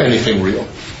 to anything real.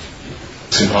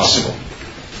 It's impossible.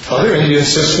 Other Indian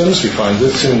systems, we find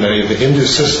this in many of the Hindu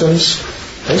systems,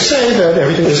 they say that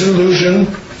everything is an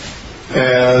illusion,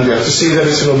 and you have to see that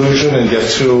it's an illusion and get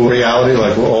to reality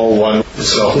like we're all one. The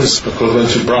self is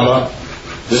equivalent to Brahma,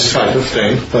 this type of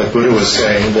thing. But Buddha was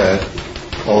saying that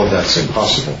all of that's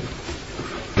impossible.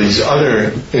 These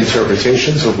other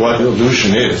interpretations of what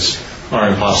illusion is are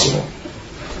impossible.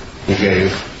 He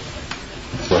gave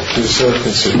what is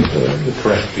considered the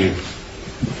correct view,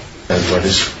 and what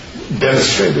is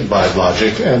demonstrated by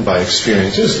logic and by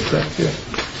experience is the correct view.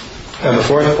 And the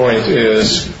fourth point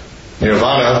is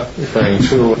nirvana, referring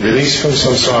to release from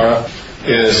samsara,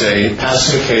 is a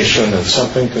pacification of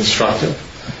something constructive.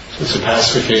 So it's a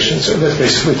pacification. So that's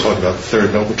basically talking about the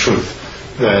third noble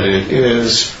truth, that it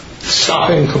is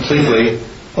stopping completely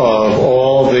of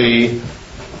all the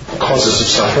causes of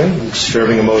suffering,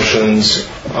 disturbing emotions,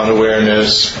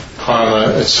 unawareness,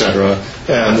 karma, etc.,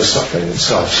 and the suffering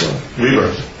itself. So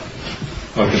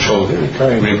rebirth, uncontrollably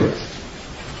recurring rebirth.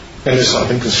 And there's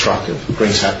something constructive, it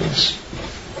brings happiness.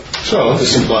 So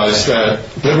this implies that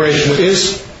liberation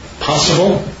is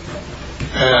possible,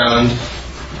 and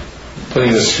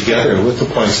putting this together with the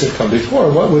points that come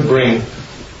before, what would bring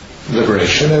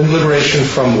liberation, and liberation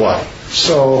from what?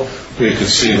 So we could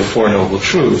see the Four Noble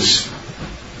Truths.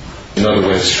 Another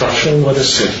way of structuring what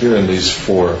is said here in these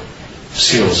four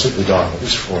seals of the Dharma,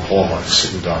 these four hallmarks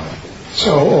of the Dharma.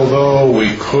 So although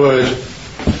we could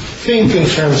think in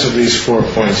terms of these 4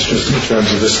 points just in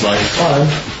terms of this lifetime,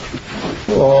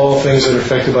 all things that are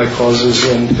affected by causes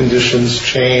and conditions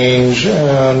change,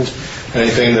 and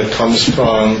anything that comes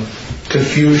from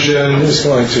confusion is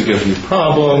going to give you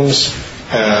problems,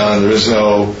 and there is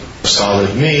no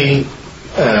solid me,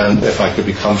 and if I could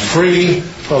become free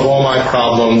of all my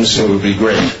problems, it would be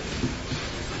great.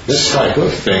 This type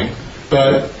of thing.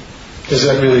 But is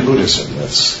that really Buddhism?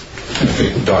 That's, I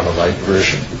think, the Dharma-like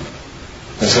version.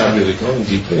 That's not really going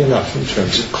deeply enough in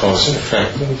terms of cause and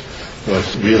effect and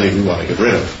what really we want to get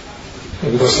rid of.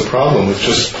 And because the problem with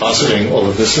just positing all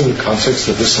of this in the context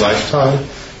of this lifetime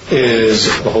is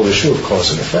the whole issue of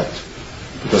cause and effect.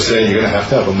 Because then you're going to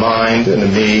have a mind and a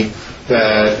me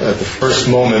that at the first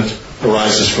moment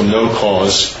arises from no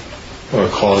cause, or a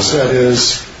cause that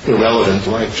is irrelevant,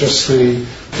 like just the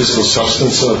physical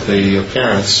substance of the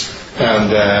appearance,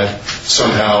 and that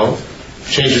somehow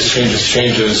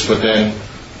changes, but then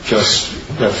just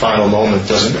that final moment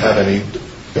doesn't have any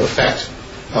effect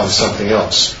on something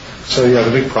else. So you have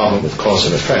a big problem with cause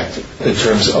and effect in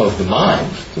terms of the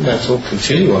mind, the mental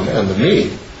continuum, and the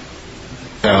me.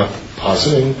 Now,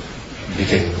 positing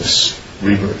beginningless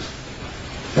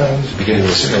rebirth, and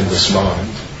beginningless and endless mind,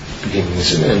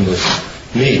 beginningless and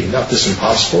endless me, not this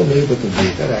impossible me, but the me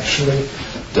that actually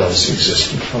does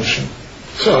exist and function.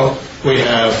 So we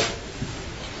have,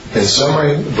 in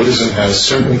summary, Buddhism has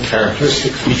certain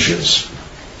characteristic features.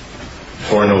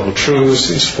 Four Noble Truths,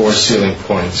 these 4 sealing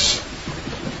points.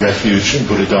 Refuge in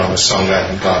Buddha, Dharma, Sangha. I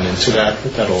haven't gone into that,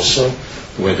 but that also,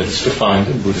 the way that it's defined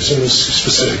in Buddhism, is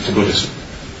specific to Buddhism.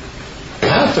 We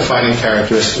have defining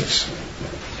characteristics.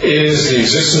 Is the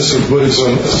existence of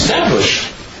Buddhism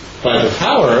established by the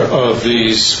power of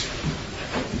these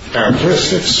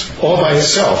characteristics all by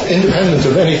itself, independent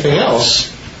of anything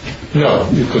else? No,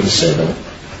 you couldn't say that.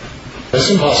 That's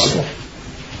impossible.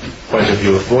 Point of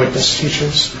view of voidness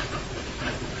teachers.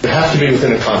 They have to be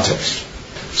within a context.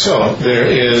 So there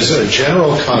is a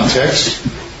general context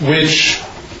which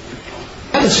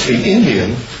happens to be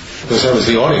Indian, because that was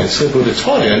the audience that Buddha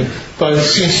taught in, but it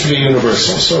seems to be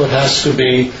universal. So it has to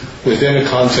be within a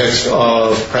context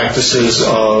of practices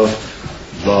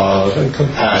of love and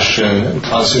compassion and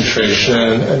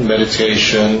concentration and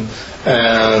meditation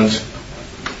and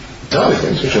other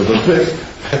things which are a little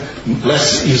bit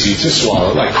less easy to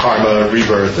swallow, like karma,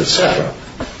 rebirth, etc.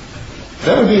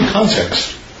 That would be a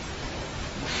context.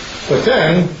 But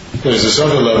then there's this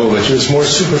other level which is more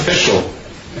superficial,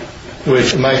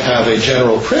 which might have a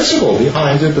general principle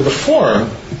behind it, but the form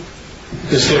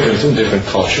is different in different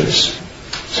cultures.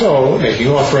 So making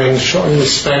offerings, showing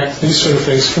respect, these sort of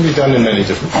things can be done in many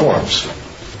different forms.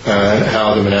 And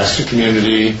how the monastic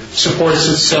community supports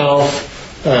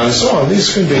itself, and so on.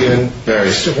 These can be in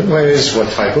various different ways. What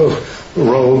type of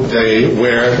robe they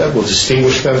wear that will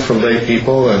distinguish them from lay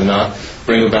people and not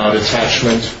bring about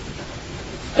attachment.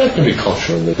 That can be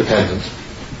culturally dependent.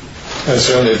 And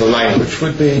certainly the language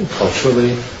would be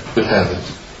culturally dependent.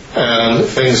 And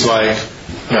things like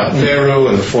Mount Meru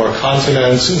and the 4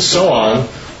 continents and so on,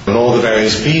 and all the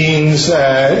various beings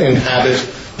that inhabit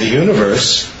the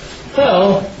universe,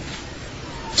 well,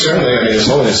 certainly, His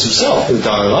Holiness himself, the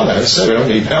Dalai Lama, has said we don't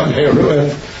need Mount Meru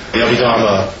and the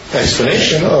Abhidharma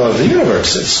explanation of the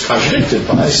universe. It's contradicted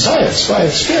by science, by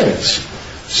experience.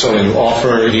 So when you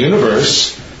offer the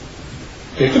universe,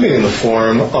 it can be in the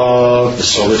form of the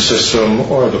solar system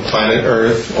or the planet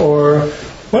Earth or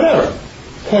whatever.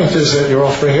 The point is that you're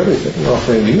offering everything. You're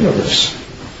offering the universe.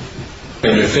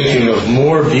 And you're thinking of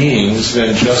more beings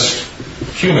than just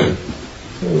human.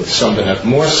 Some that have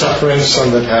more suffering,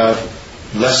 some that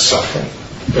have less suffering.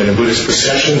 In a Buddhist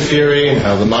perception theory and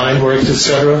how the mind works,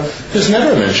 etc., there's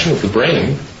never a mention of the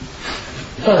brain.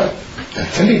 But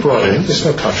that can be brought in. There's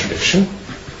no contradiction.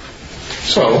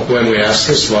 So when we ask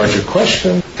this larger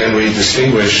question, can we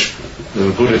distinguish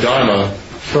the Buddha Dharma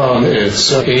from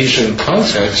its Asian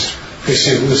context, we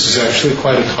see that this is actually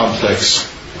quite a complex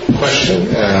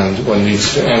question, and one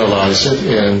needs to analyze it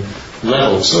in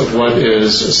levels of what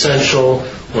is essential,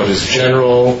 what is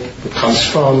general, what comes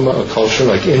from a culture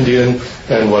like Indian,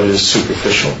 and what is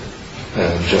superficial.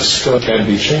 And just can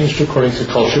be changed according to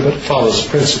culture, but follows a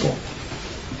principle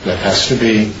that has to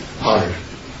be honored.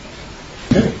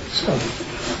 Okay, so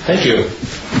thank you.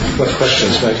 What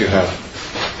questions might you have?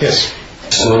 Yes?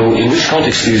 So in which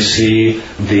context do you see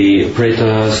the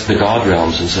pretas, the god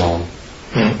realms, and so on?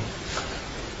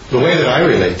 The way that I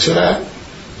relate to that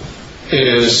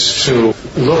is to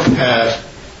look at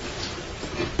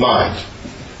mind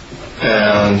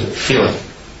and feeling.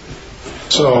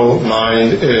 So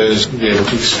mind is be able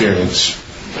to experience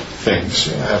things,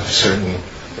 have certain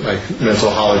like mental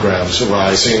holograms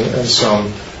arising and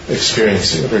some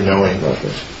experiencing it or knowing of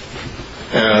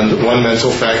it. And one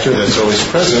mental factor that's always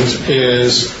present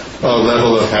is a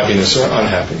level of happiness or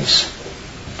unhappiness.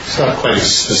 It's not quite the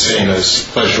same as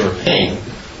pleasure or pain,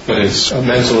 but it's a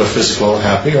mental or physical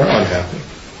happy or unhappy.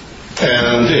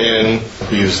 And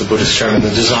we use the Buddhist term, in the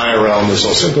desire realm, there's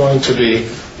also going to be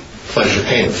pleasure,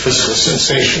 pain, physical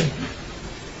sensation.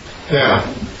 Now,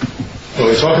 when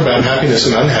we talk about happiness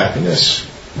and unhappiness,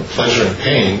 or pleasure and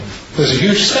pain, there's a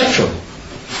huge spectrum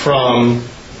from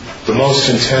the most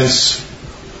intense,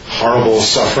 horrible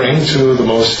suffering to the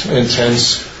most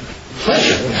intense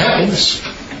pleasure and happiness.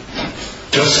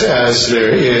 Just as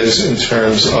there is in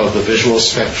terms of the visual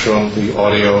spectrum, the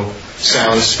audio,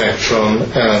 sound spectrum,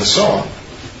 and so on.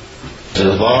 It's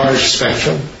a large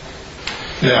spectrum.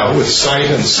 Now, with sight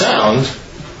and sound,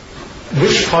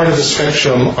 which part of the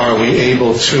spectrum are we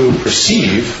able to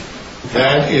perceive?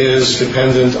 That is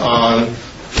dependent on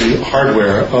the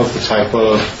hardware of the type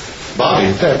of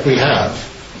body that we have.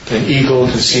 An eagle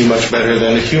can see much better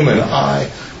than a human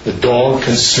eye. The dog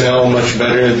can smell much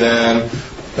better than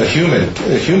a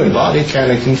human body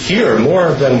can, and can hear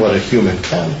more than what a human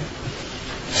can.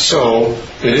 So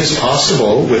it is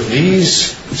possible with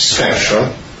these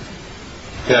spectra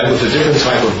that with a different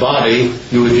type of body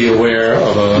you would be aware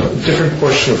of a different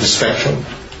portion of the spectrum,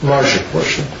 larger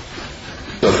portion.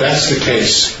 So if that's the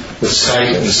case with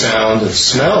sight and sound and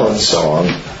smell and so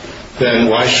on, then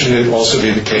why shouldn't it also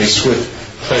be the case with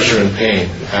pleasure and pain,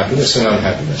 happiness and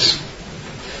unhappiness?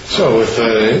 So with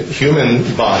the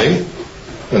human body,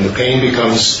 when the pain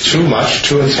becomes too much,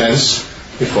 too intense,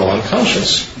 we fall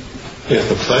unconscious. If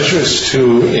the pleasure is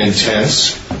too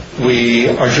intense, we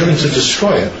are driven to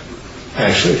destroy it.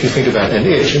 Actually, if you think about an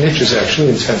itch is actually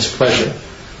intense pleasure.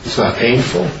 It's not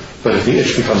painful, but if the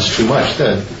itch becomes too much,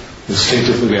 then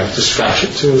instinctively we have to scratch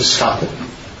it to stop it.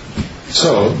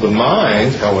 So the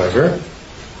mind, however,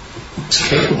 is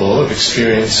capable of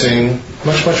experiencing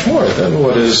much, much more than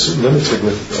what is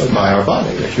limited by our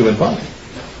body, a human body.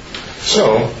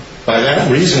 So, by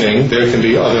that reasoning, there can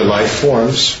be other life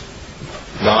forms,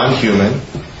 non-human,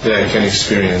 that can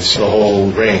experience the whole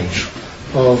range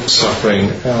of suffering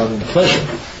and pleasure.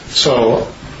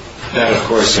 So, that of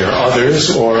course there are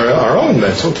others, or our own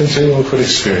mental continuum could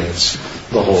experience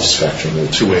the whole spectrum. There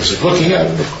are two ways of looking at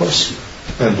it, of course,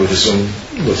 and Buddhism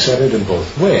looks at it in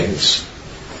both ways.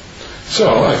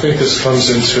 So, I think this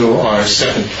comes into our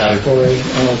second category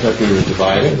that we were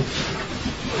dividing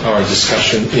our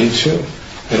discussion into,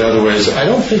 In other words, I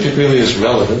don't think it really is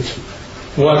relevant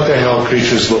what the hell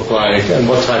creatures look like and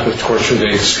what type of torture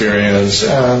they experience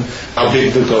and how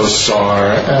big the ghosts are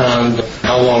and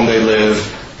how long they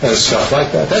live and stuff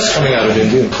like that. That's coming out of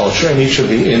Indian culture, and each of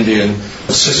the Indian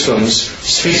systems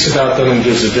speaks about them and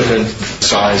gives a different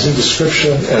size and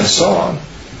description and so on.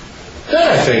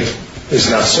 That, I think, is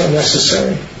not so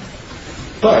necessary.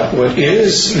 But what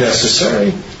is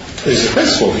necessary is the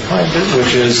principle behind it,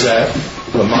 which is that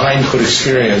the mind could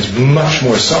experience much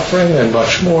more suffering and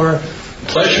much more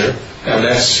pleasure, and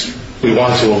we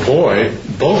want to avoid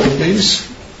both of these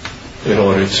in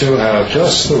order to have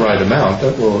just the right amount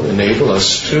that will enable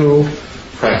us to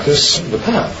practice the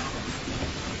path.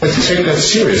 But to take that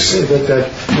seriously,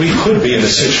 that we could be in a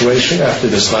situation after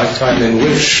this lifetime in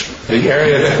which the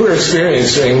area that we're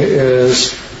experiencing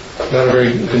is not a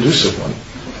very conducive one.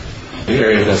 The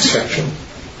area of that spectrum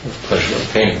of pleasure or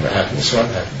pain or happiness or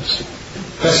unhappiness.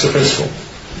 That's the principle.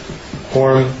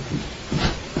 Form,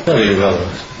 very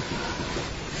irrelevant.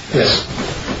 Yes?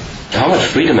 How much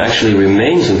freedom actually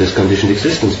remains in this conditioned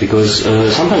existence? Because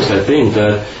sometimes I think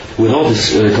that with all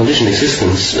this conditioned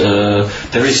existence,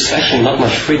 there is actually not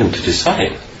much freedom to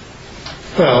decide.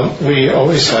 Well, we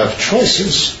always have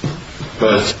choices,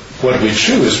 but what we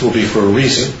choose will be for a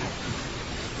reason.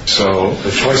 So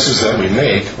the choices that we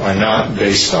make are not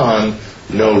based on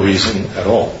no reason at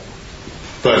all.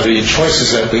 But the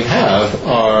choices that we have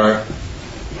are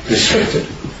restricted.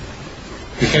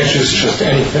 You can't choose just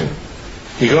anything.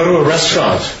 You go to a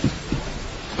restaurant.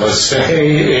 Let's say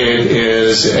it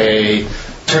is a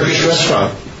Turkish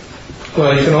restaurant.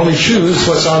 Well, you can only choose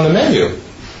what's on the menu.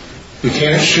 You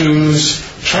can't choose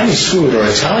Chinese food or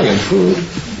Italian food.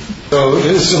 So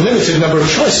there's a limited number of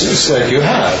choices that you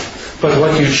have. But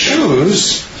what you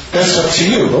choose, that's up to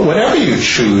you. But whatever you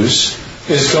choose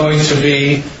is going to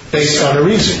be based on a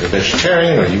reason. You're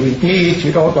vegetarian or you eat meat,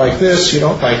 you don't like this, you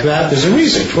don't like that. There's a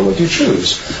reason for what you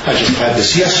choose. I just had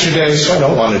this yesterday, so I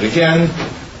don't want it again.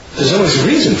 There's always a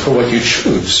reason for what you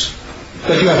choose.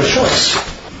 But you have a choice.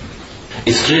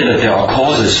 It's clear that there are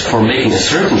causes for making a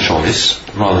certain choice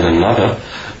rather than another,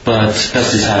 but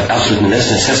does this have absolute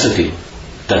necessity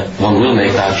that one will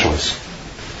make that choice?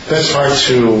 That's hard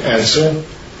to answer,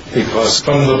 because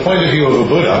from the point of view of a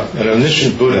Buddha, an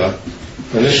omniscient Buddha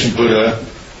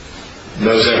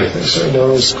knows everything. So he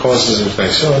knows causes and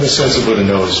effects. So in a sense, the Buddha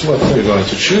knows what you're going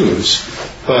to choose.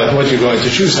 But what you're going to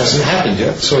choose hasn't happened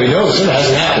yet. So he knows it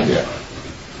hasn't happened yet.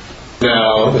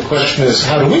 Now, the question is,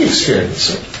 how do we experience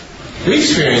it? We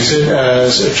experience it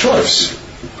as a choice.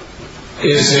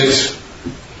 Is it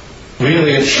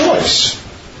really a choice?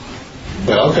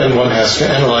 Well, then one has to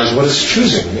analyze, what does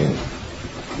choosing mean?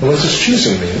 What does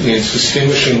choosing mean? It means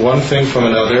distinguishing one thing from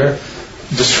another,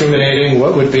 discriminating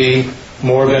what would be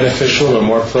more beneficial or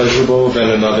more pleasurable than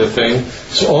another thing.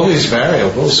 So all these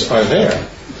variables are there.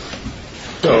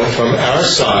 So from our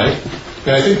side,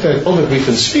 and I think that all that we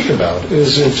can speak about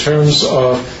is in terms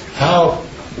of how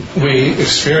we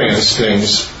experience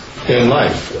things in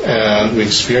life. And we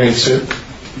experience it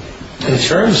in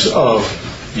terms of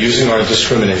using our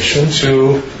discrimination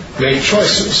to make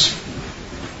choices.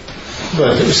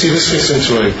 But you see, this gets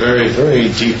into a very,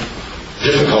 very deep,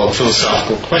 difficult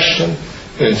philosophical question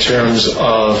in terms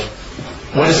of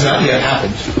what has not yet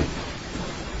happened.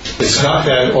 It's not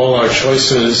that all our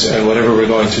choices and whatever we're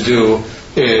going to do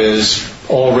is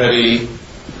already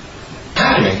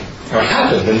happening or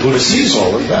happened, and Buddha sees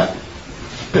all of that.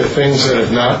 There are things that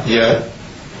have not yet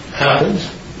happened.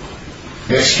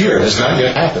 Next year has not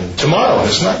yet happened. Tomorrow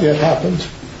has not yet happened.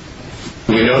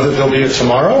 Do we know that there'll be a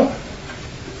tomorrow?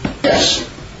 Yes.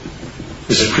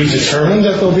 Is it predetermined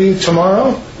that there'll be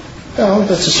tomorrow? No,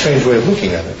 that's a strange way of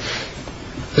looking at it,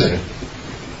 isn't it?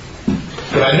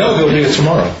 But I know there'll be a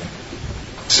tomorrow.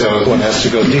 So one has to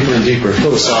go deeper and deeper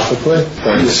philosophically.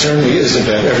 But it certainly isn't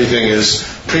that everything is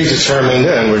predetermined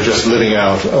and we're just living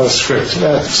out a script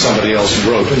that somebody else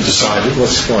wrote and decided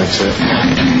what's going to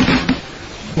happen.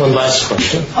 One last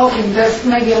question. Okay, just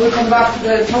maybe we'll come back to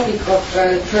the topic of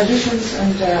traditions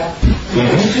and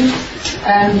religion.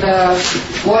 And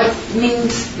what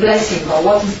means blessing, or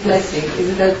what is blessing?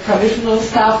 Is it a traditional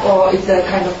stuff, or is it a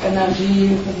kind of energy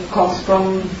that comes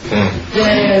from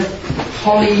the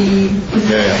holy?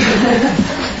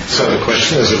 So the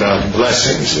question is about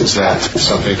blessings. Is that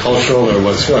something cultural, or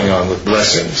what's going on with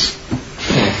blessings?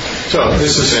 So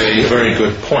this is a very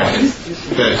good point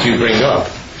that you bring up,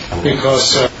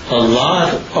 because a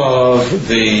lot of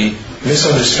the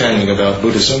misunderstanding about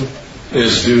Buddhism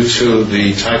is due to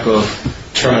the type of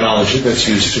terminology that's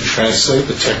used to translate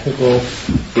the technical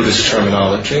Buddhist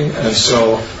terminology. And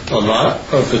so a lot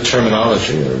of the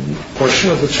terminology, or a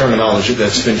portion of the terminology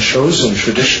that's been chosen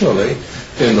traditionally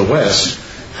in the West,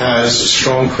 has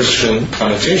strong Christian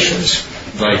connotations.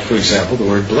 Like, for example, the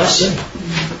word blessing.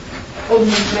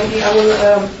 Maybe I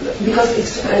will, because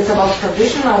it's about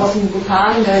tradition. I was in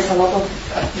Bhutan. There is a lot of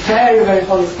very, very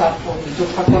holy stuff from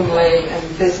Drupal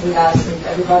and this and that, and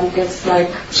everybody gets like...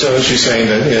 So she's saying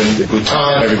that in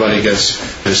Bhutan, everybody gets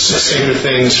this sacred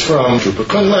things from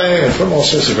Drupal and from all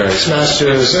sorts of various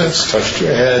masters, and it's touched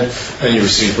your head, and you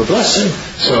receive a blessing.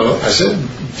 So I said,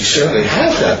 you certainly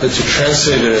have that, but to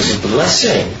translate it as a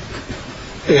blessing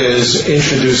is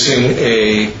introducing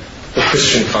a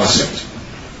Christian concept.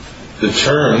 The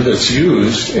term that's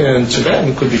used in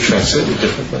Tibetan could be translated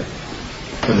differently.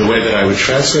 And the way that I would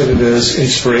translate it is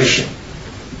inspiration.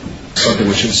 Something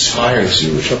which inspires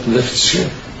you, which uplifts you.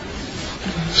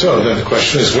 So then the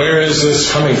question is, where is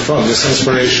this coming from, this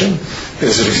inspiration?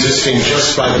 Is it existing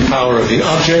just by the power of the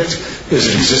object? Is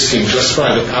it existing just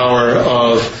by the power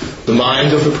of the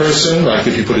mind of the person? Like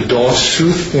if you put a dog's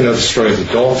tooth, destroy the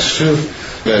dog's tooth.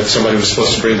 That somebody was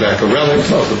supposed to bring back a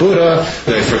relic of the Buddha,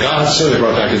 they forgot, so they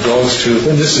brought back a dog's tooth,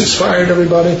 and this inspired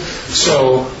everybody.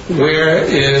 So where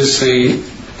is the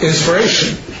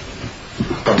inspiration?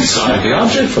 From the side of the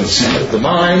object, from the side of the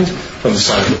mind, from the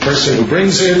side of the person who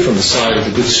brings it, from the side of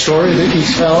the good story that you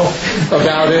tell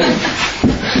about it.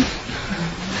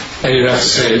 And you'd have to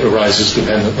say it arises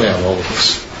dependently on all of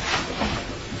this.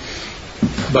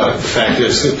 But the fact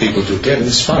is that people do get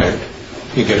inspired.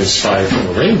 You get inspired from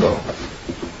a rainbow.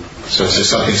 So is there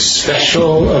something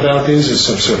special about these? Is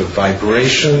some sort of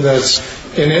vibration that's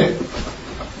in it?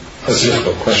 That's a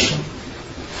difficult question.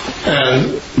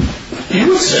 And you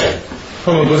would say,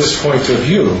 from a Buddhist point of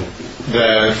view,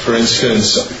 that, for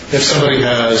instance, if somebody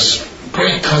has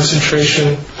great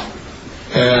concentration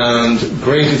and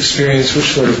great experience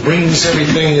which sort of brings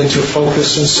everything into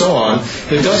focus and so on,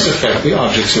 it does affect the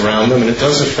objects around them, and it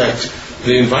does affect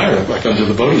the environment, like under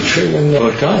the Bodhi tree in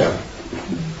Bodh Gaya.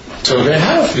 So they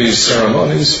have these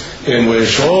ceremonies in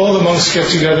which all the monks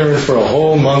get together, and for a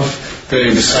whole month they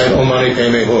recite Om Mani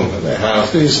Padme Hum. And they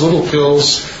have these little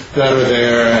pills that are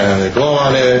there, and they blow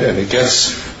on it, and it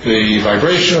gets the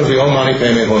vibration of the Om Mani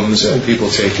Padme Hums, and people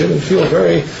take it and feel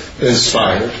very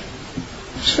inspired.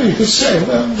 So you could say,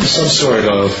 well, there's some sort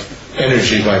of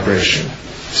energy vibration.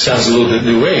 Sounds a little bit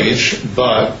New Age,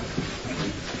 but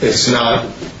it's not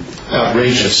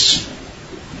outrageous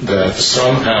that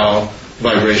somehow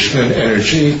vibration and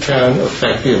energy can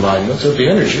affect the alignment of the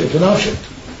energy of an object.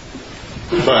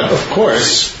 But of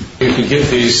course, you can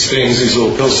give these things, these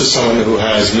little pills, to someone who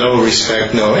has no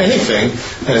respect, no anything,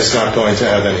 and it's not going to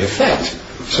have any effect.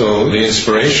 So the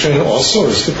inspiration also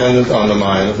is dependent on the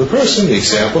mind of the person. The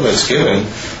example that's given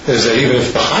is that even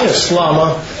if the highest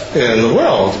lama in the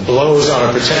world blows on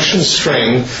a protection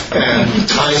string and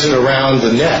ties it around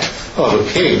the neck of a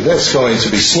pig that's going to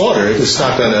be slaughtered, it's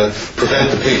not going to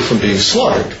prevent the pig from being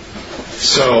slaughtered.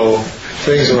 So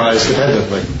things arise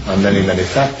dependently on many, many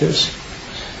factors.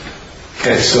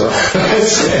 Okay, so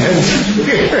let's end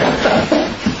here.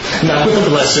 Not with a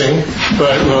blessing,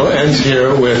 but we'll end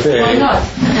here with a... Why not?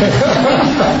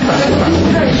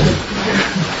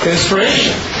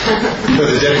 Inspiration for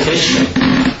the dedication.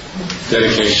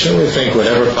 Dedication, we think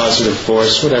whatever positive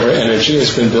force, whatever energy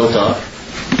has been built up,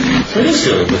 it is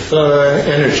dealing with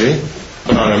energy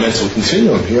on our mental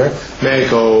continuum here, may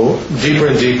go deeper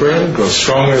and deeper, grow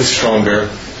stronger and stronger,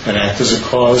 and act as a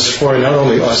cause for not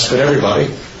only us but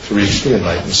everybody to reach the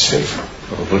enlightened state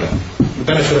of a Buddha. The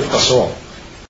benefit of us all.